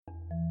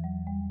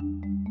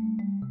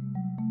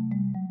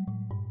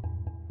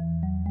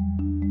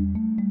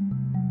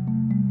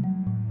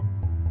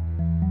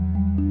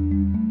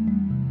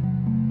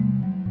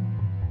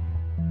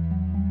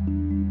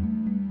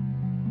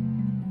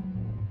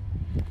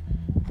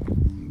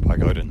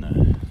back out in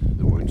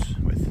the woods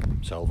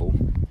with Salvo.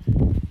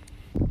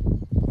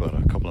 But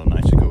a couple of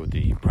nights ago,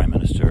 the Prime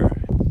Minister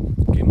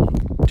came on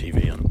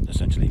TV and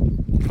essentially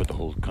put the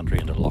whole country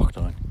into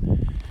lockdown.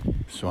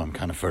 So I'm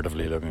kind of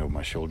furtively looking over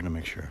my shoulder to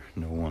make sure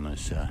no one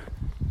is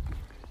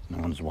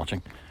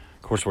watching.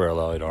 Of course, we're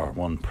allowed our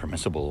one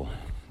permissible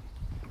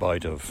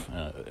bout of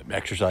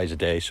exercise a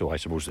day, so I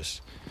suppose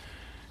this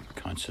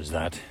counts as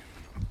that.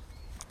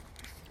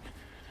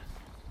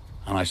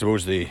 And I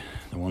suppose the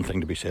one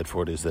thing to be said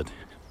for it is that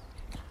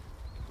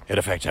it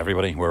affects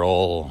everybody. We're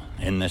all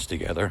in this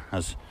together,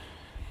 as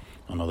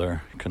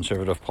another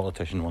conservative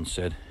politician once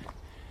said.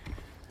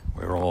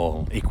 We're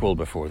all equal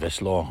before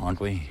this law,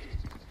 aren't we?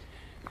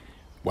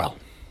 Well,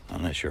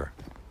 unless you're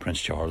Prince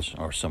Charles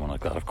or someone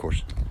like that, of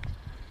course.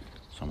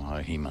 Somehow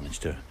he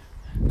managed to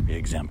be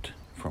exempt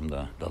from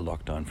the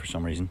lockdown for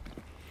some reason.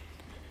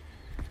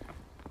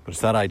 But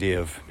it's that idea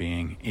of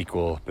being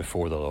equal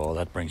before the law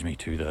that brings me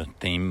to the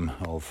theme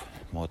of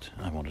what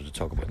I wanted to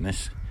talk about in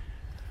this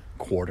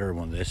quarter,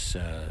 this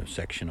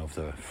section of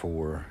the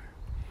 4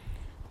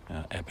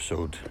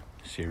 episode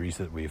series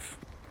that we've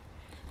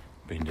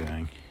been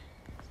doing,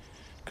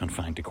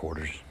 Confined to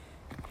Quarters.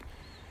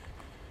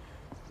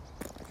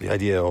 The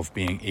idea of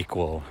being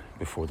equal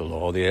before the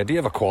law, the idea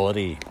of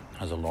equality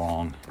has a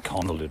long,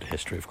 convoluted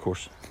history, of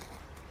course.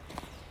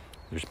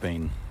 There's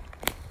been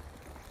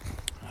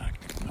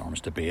enormous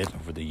debate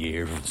over the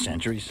years, over the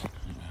centuries,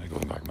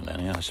 going back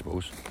millennia, I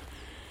suppose.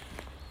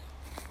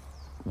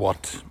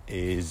 What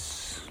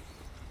is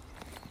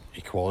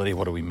equality?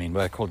 What do we mean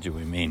by equality? Do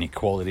we mean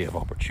equality of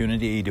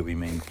opportunity? Do we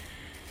mean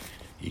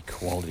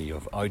equality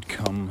of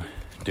outcome?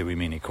 Do we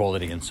mean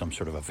equality in some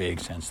sort of a vague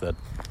sense that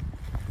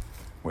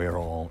we're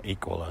all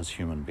equal as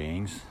human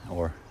beings?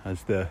 Or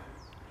as the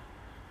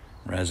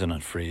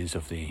resonant phrase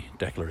of the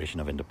Declaration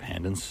of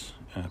Independence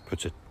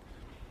puts it,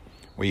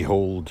 we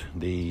hold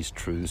these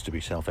truths to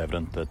be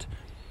self-evident, that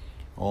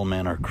all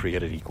men are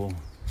created equal,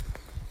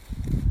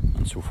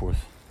 and so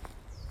forth.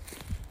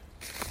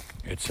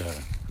 It's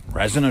a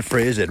resonant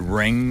phrase. It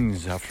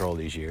rings after all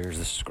these years.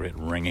 This is a great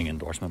ringing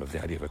endorsement of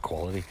the idea of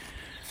equality.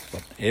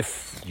 But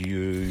if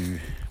you...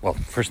 Well,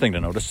 first thing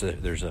to notice,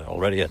 there's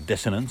already a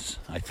dissonance,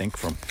 I think,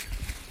 from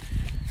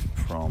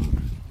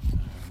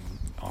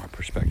our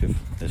perspective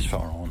this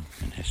far on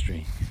in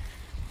history.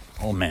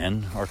 All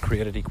men are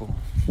created equal.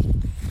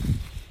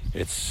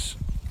 It's,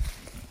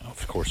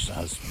 of course,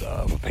 as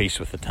of a piece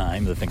with the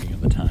time, the thinking of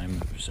the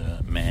time. It was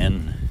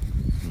man,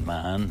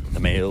 the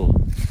male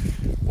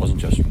wasn't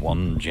just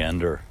one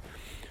gender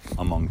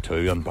among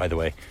two, and by the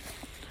way,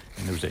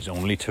 in those days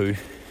only two.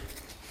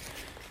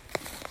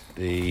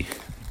 The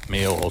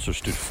male also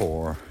stood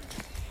for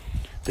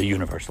the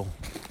universal,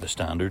 the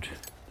standard,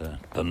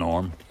 the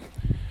norm,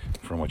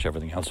 from which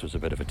everything else was a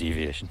bit of a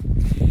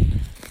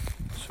deviation.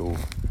 So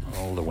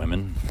all the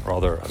women,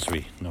 rather, as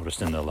we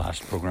noticed in the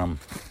last programme,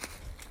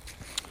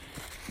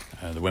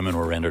 the women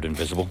were rendered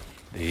invisible.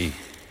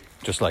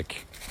 Just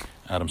like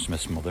Adam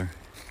Smith's mother,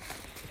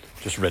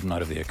 just written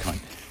out of the account.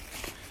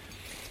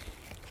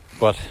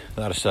 But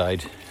that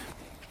aside,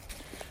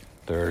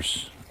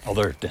 there's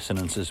other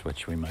dissonances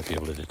which we might be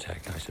able to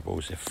detect, I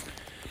suppose, if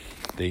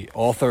the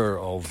author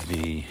of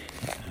the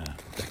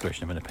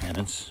Declaration of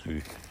Independence,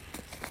 who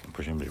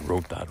presumably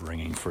wrote that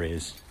ringing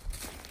phrase,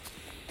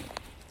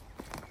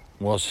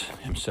 was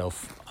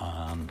himself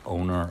an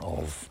owner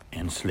of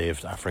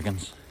enslaved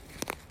Africans.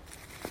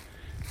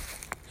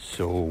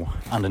 So,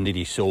 and indeed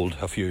he sold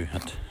a few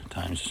at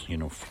times,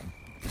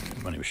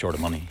 when he was short of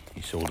money,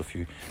 he sold a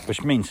few,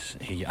 which means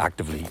he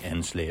actively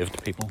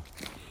enslaved people.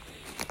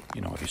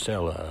 If you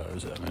sell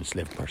an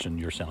enslaved person,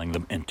 you're selling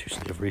them into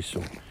slavery.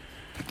 So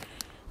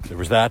there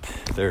was that.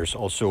 There's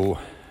also,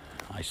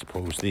 I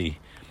suppose,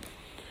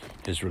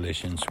 his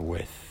relations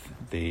with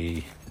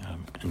the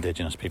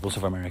indigenous peoples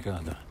of America,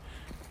 the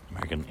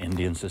American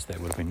Indians, as they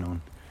would have been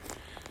known.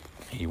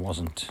 He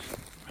wasn't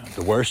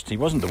the worst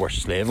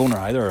slave owner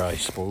either, I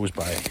suppose,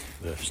 by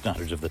the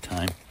standards of the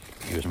time.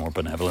 He was more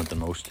benevolent than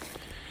most.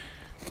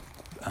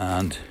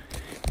 And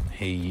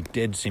he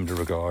did seem to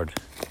regard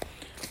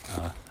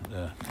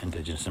the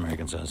indigenous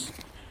Americans as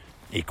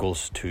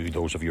equals to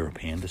those of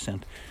European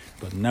descent.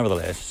 But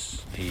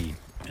nevertheless, he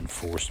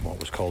enforced what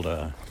was called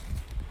a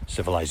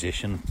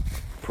civilization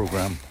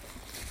program,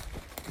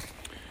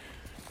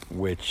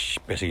 which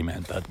basically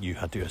meant that you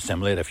had to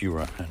assimilate. If you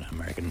were an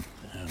American,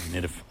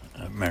 Native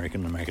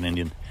American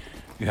Indian,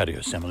 you had to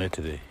assimilate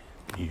to the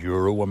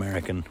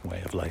Euro-American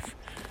way of life,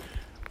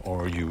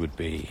 or you would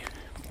be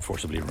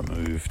forcibly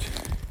removed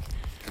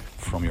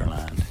from your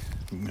land.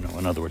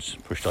 In other words,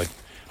 pushed out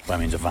by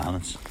means of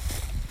violence.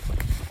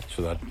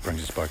 So that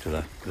brings us back to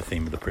the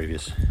theme of the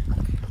previous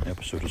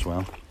episode as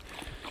well.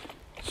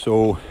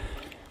 So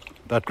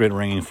that great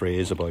ringing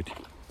phrase about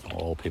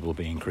all people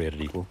being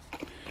created equal,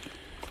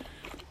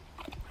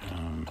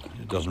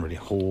 it doesn't really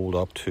hold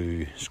up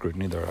to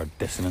scrutiny. There are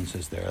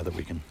dissonances there that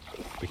we can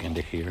begin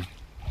to hear.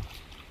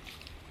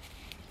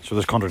 So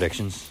there's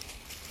contradictions,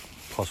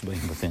 possibly,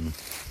 within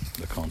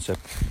the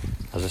concept.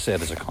 As I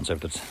said, it's a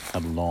concept that's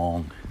had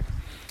long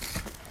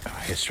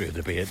history of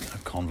debate, a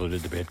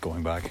convoluted debate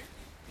going back.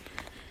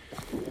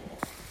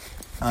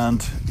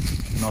 And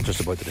not just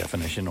about the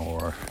definition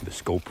or the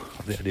scope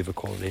of the idea of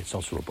equality, it's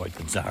also about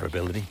the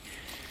desirability.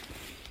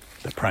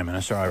 The Prime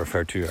Minister I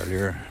referred to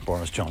earlier,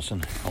 Boris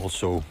Johnson,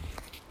 also,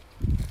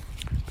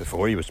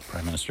 before he was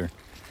Prime Minister,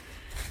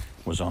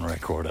 was on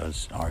record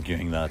as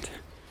arguing that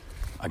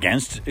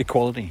against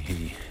equality.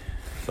 He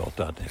thought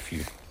that if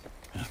you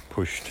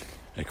pushed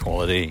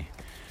equality,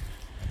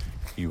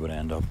 you would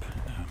end up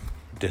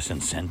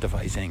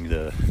disincentivizing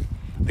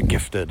the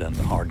gifted and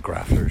the hard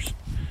grafters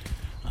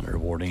and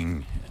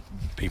rewarding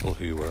people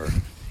who were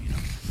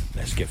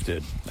less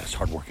gifted, less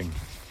hardworking.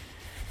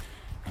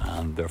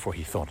 And therefore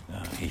he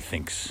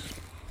thinks,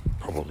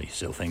 probably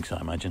still thinks, I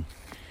imagine,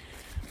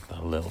 that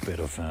a little bit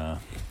of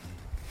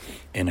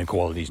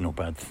inequality is no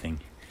bad thing.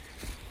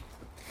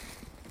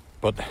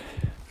 But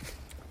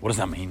what does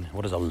that mean?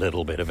 What does a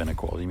little bit of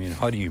inequality mean?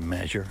 How do you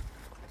measure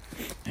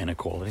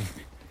inequality?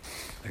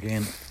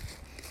 Again,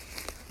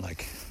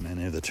 like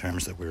many of the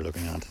terms that we're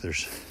looking at,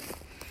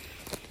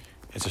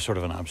 it's a sort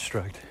of an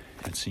abstract.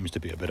 It seems to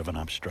be a bit of an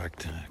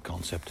abstract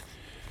concept.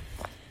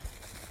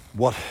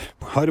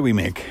 How do we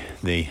make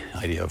the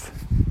idea of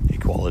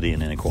equality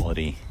and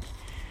inequality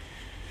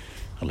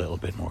a little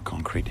bit more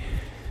concrete?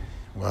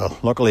 Well,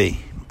 luckily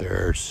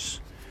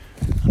there's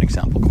an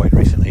example quite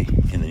recently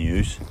in the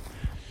news.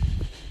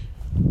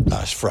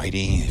 Last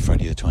Friday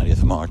the 20th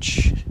of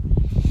March,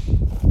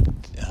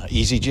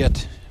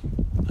 EasyJet,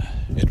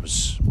 it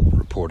was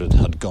reported,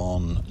 had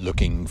gone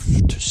looking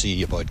to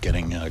see about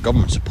getting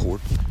government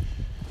support.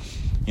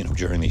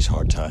 During these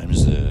hard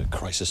times, the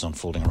crisis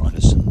unfolding around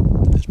us,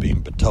 it's been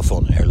a bit tough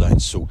on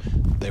airlines, so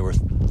they were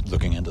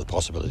looking into the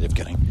possibility of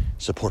getting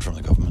support from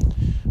the government,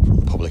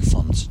 from public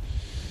funds.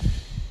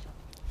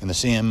 In the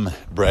same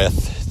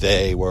breath,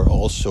 they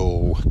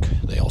also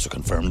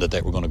confirmed that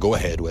they were going to go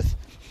ahead with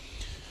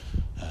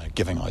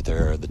giving out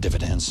the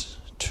dividends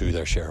to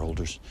their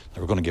shareholders.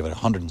 They were going to give it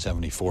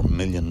 £174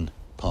 million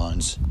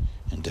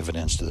in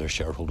dividends to their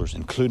shareholders,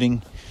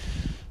 including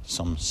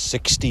some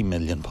 £60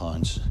 million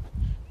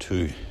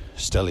to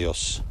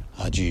Stelios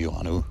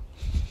Agioannou,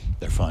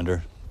 their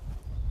founder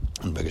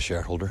and biggest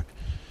shareholder.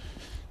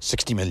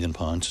 £60 million.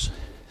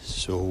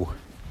 So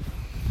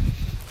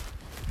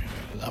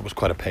that was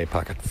quite a pay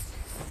packet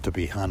to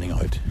be handing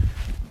out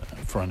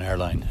for an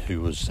airline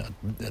who was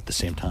at the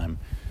same time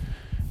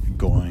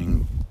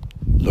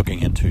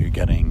looking into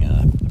getting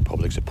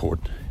public support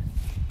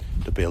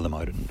to bail them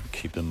out and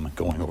keep them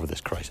going over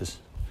this crisis.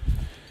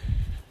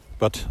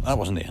 But that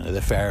wasn't the end of the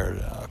affair.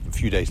 A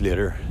few days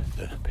later,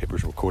 the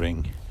papers were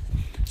quoting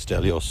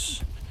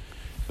Stelios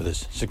with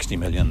his 60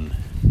 million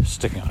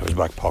sticking out of his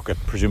back pocket,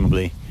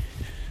 presumably,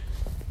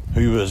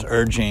 who was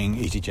urging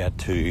EasyJet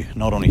to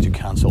not only to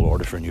cancel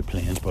orders for new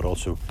planes, but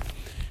also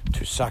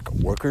to sack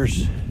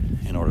workers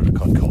in order to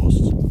cut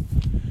costs.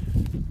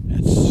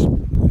 It's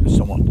a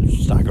somewhat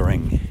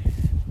staggering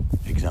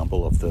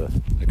example of the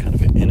kind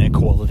of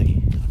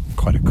inequality,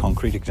 quite a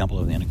concrete example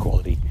of the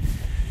inequality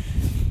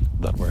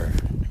that we're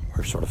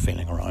sort of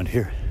feeling around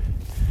here.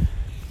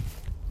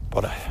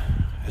 But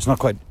it's not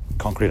quite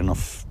concrete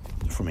enough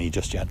for me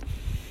just yet.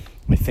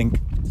 I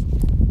think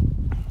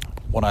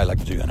what I like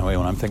to do anyway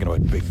when I'm thinking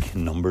about big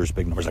numbers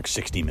like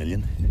 60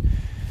 million,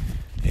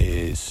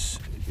 is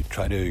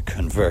try to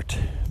convert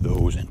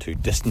those into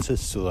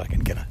distances so that I can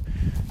get a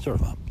sort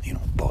of a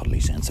bodily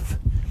sense of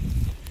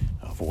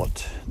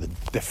what the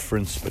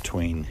difference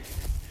between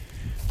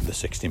the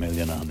 60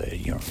 million and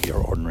your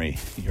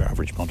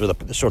average punter,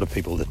 the sort of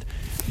people that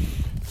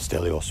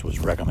Stelios was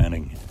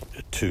recommending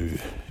to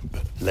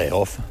lay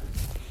off.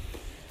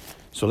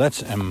 So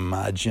let's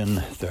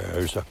imagine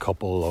there's a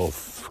couple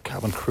of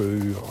cabin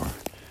crew or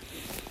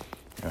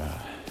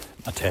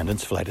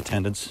flight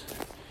attendants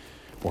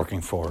working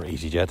for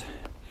EasyJet.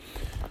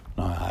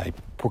 Now, I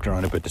poked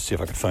around a bit to see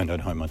if I could find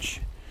out how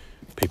much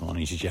people on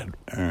EasyJet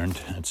earned.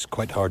 It's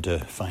quite hard to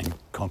find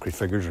concrete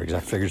figures or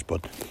exact figures,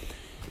 but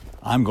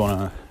I'm going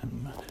to,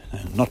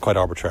 not quite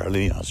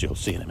arbitrarily, as you'll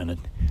see in a minute,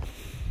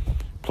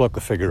 pluck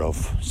the figure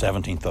of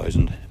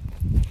 17,000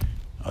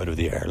 out of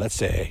the air. Let's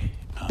say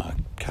a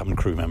cabin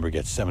crew member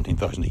gets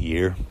 17,000 a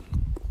year.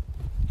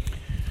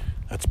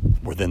 That's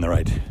within the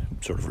right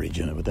sort of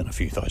region, within a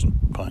few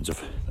 £1,000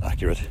 of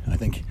accurate, I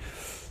think.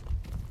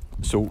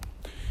 So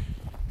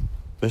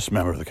this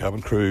member of the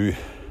cabin crew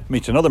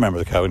meets another member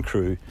of the cabin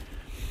crew.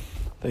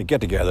 They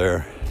get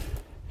together,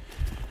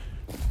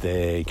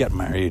 they get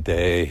married,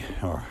 they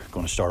are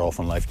going to start off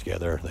on life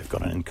together. They've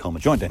got a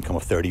joint income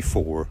of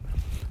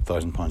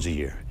 £34,000 a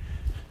year.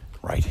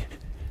 Right.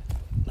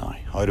 Now,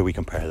 how do we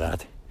compare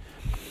that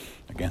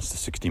against the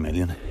 60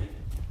 million?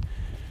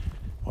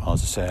 Well,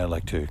 as I say, I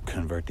like to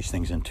convert these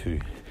things into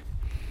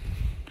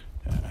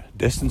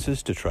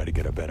distances to try to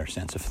get a better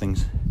sense of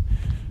things.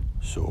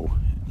 So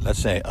let's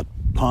say a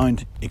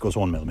pound equals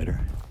 1 millimetre.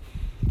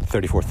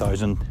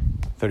 34,000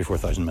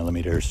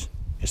 millimetres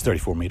is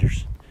 34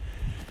 metres.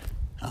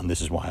 And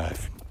this is why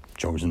I've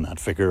chosen that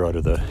figure out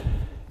of the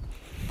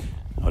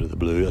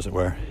blue, as it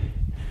were.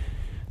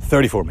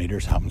 34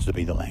 metres happens to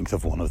be the length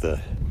of one of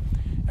the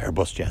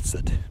Airbus jets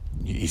that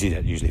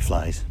EasyJet usually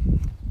flies.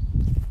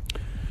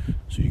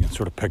 So you can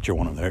sort of picture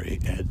one of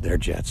their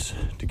jets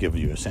to give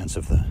you a sense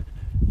of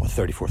what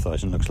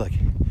 34,000 looks like.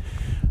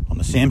 On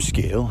the same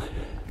scale,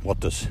 what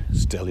does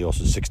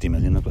Stelios' 60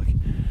 million look like?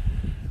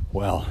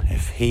 Well,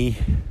 if he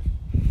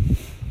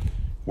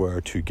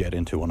were to get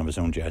into one of his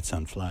own jets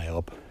and fly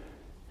up,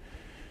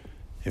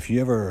 if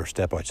you ever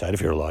step outside,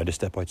 if you're allowed to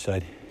step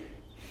outside,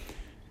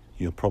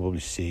 you'll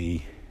probably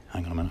see...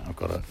 Hang on a minute, I've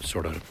got to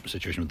sort out a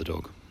situation with the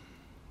dog.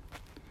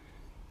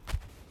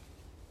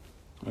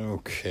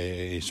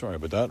 Okay, sorry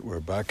about that,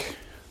 we're back.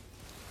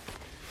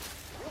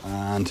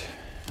 And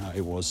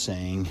I was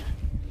saying,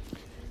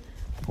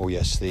 oh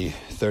yes, the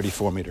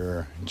 34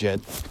 metre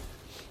jet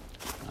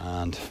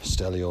and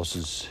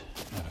Stelios'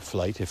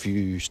 flight. If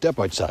you step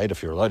outside,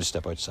 if you're allowed to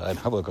step outside,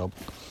 have a look up.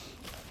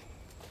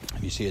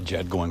 And you see a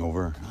jet going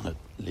over and it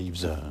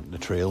leaves the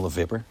trail of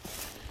vapour.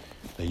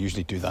 They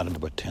usually do that at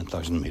about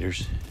 10,000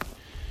 metres.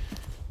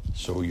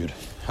 So you'd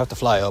have to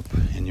fly up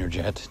in your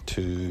jet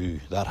to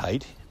that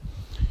height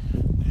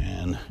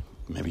and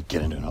maybe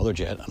get into another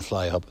jet and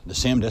fly up the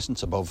same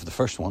distance above the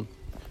first one.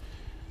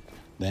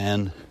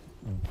 Then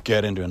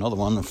get into another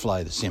one and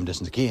fly the same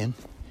distance again.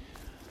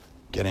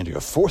 Get into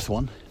a fourth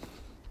one,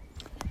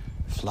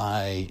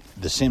 fly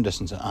the same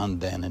distance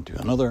and then into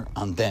another,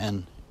 and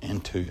then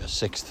into a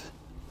sixth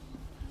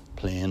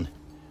plane,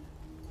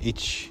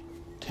 each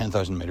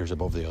 10,000 metres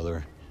above the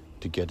other,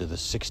 to get to the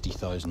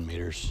 60,000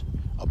 metres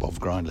above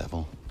ground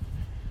level.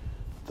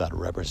 That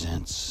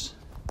represents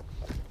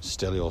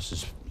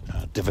Stelios'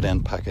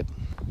 dividend packet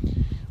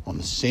on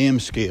the same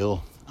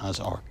scale as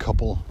our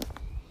couple.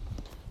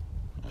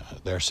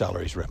 Their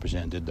salary is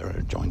represented,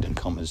 their joint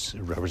income is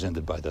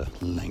represented by the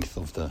length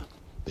of the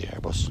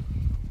Airbus.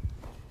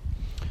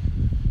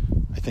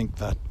 I think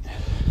that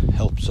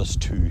helps us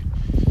to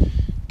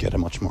get a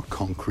much more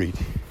concrete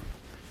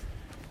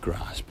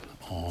grasp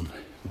on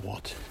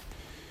what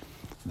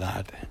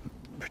that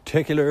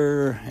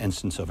particular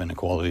instance of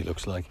inequality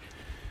looks like.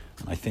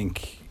 And I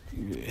think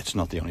it's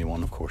not the only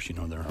one, of course. You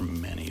know, there are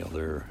many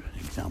other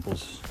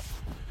examples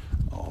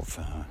of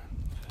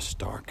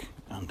stark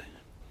and,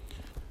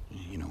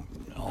 you know,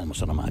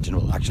 almost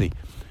unimaginable, actually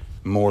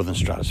more than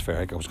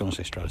stratospheric. I was going to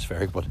say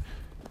stratospheric, but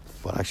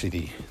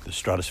actually the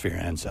stratosphere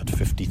ends at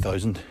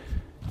 50,000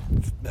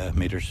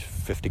 metres,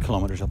 50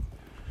 kilometres up.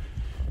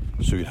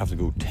 So you'd have to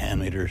go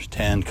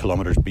 10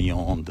 kilometres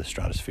beyond the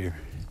stratosphere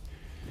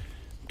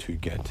to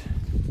get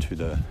to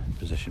the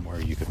position where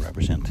you could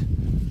represent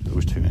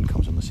those two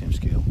incomes on the same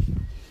scale.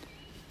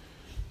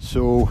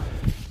 So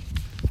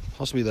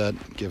possibly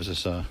that gives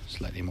us a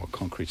slightly more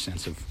concrete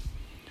sense of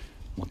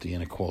what the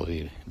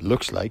inequality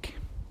looks like.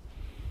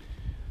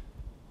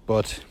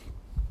 But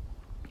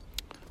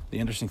the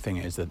interesting thing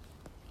is that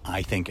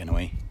I think,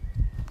 anyway,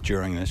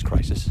 during this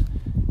crisis,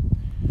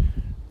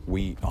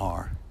 we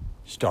are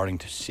starting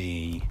to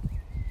see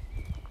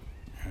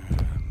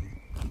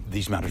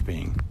these matters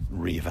being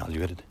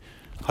reevaluated.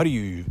 How do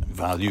you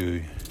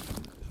value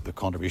the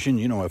contribution?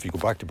 You know, if you go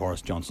back to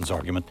Boris Johnson's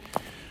argument,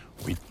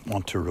 we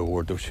want to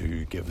reward those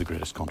who give the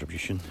greatest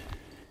contribution.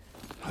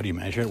 How do you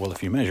measure it? Well,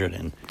 if you measure it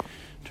in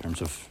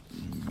terms of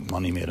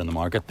money made in the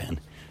market, then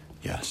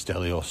yeah,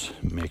 Stelios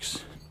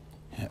makes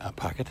a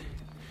packet.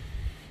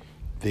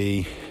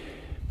 The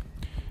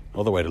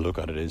other way to look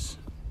at it is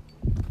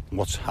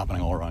what's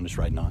happening all around us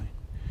right now.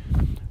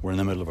 We're in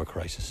the middle of a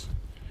crisis.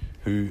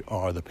 Who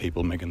are the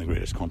people making the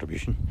greatest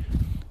contribution?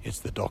 It's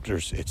the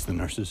doctors, it's the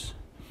nurses,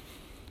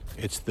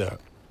 it's the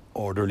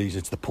orderlies,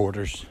 it's the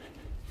porters,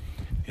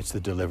 it's the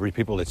delivery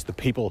people, it's the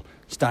people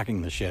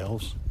stacking the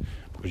shelves.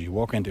 Because you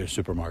walk into a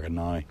supermarket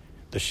now,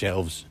 the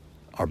shelves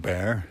are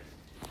bare.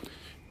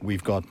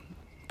 We've got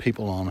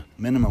people on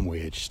minimum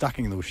wage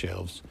stacking those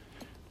shelves,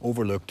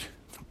 overlooked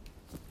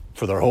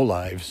for their whole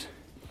lives.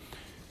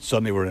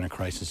 Suddenly we're in a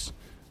crisis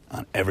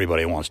and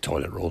everybody wants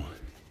toilet roll.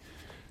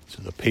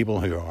 So the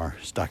people who are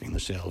stacking the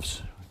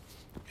shelves,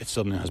 it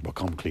suddenly has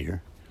become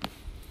clear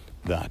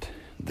that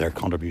their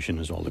contribution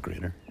is all the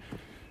greater.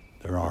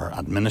 There are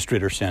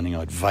administrators sending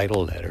out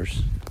vital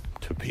letters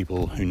to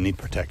people who need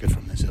protected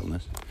from this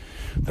illness.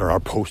 There are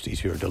posties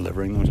who are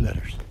delivering those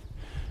letters.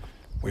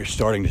 We're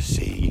starting to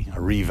see a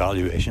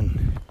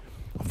revaluation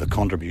of the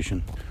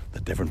contribution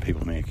that different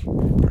people make,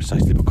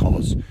 precisely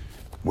because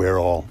we're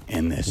all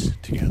in this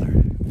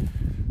together.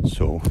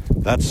 So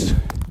that's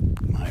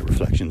my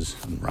reflections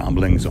and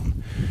ramblings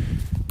on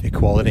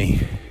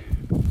equality.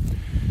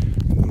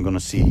 I'm going to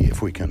see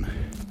if we can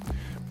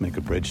make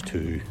a bridge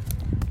to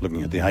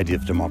looking at the idea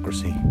of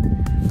democracy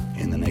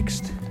in the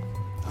next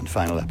and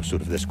final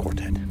episode of this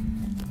quartet.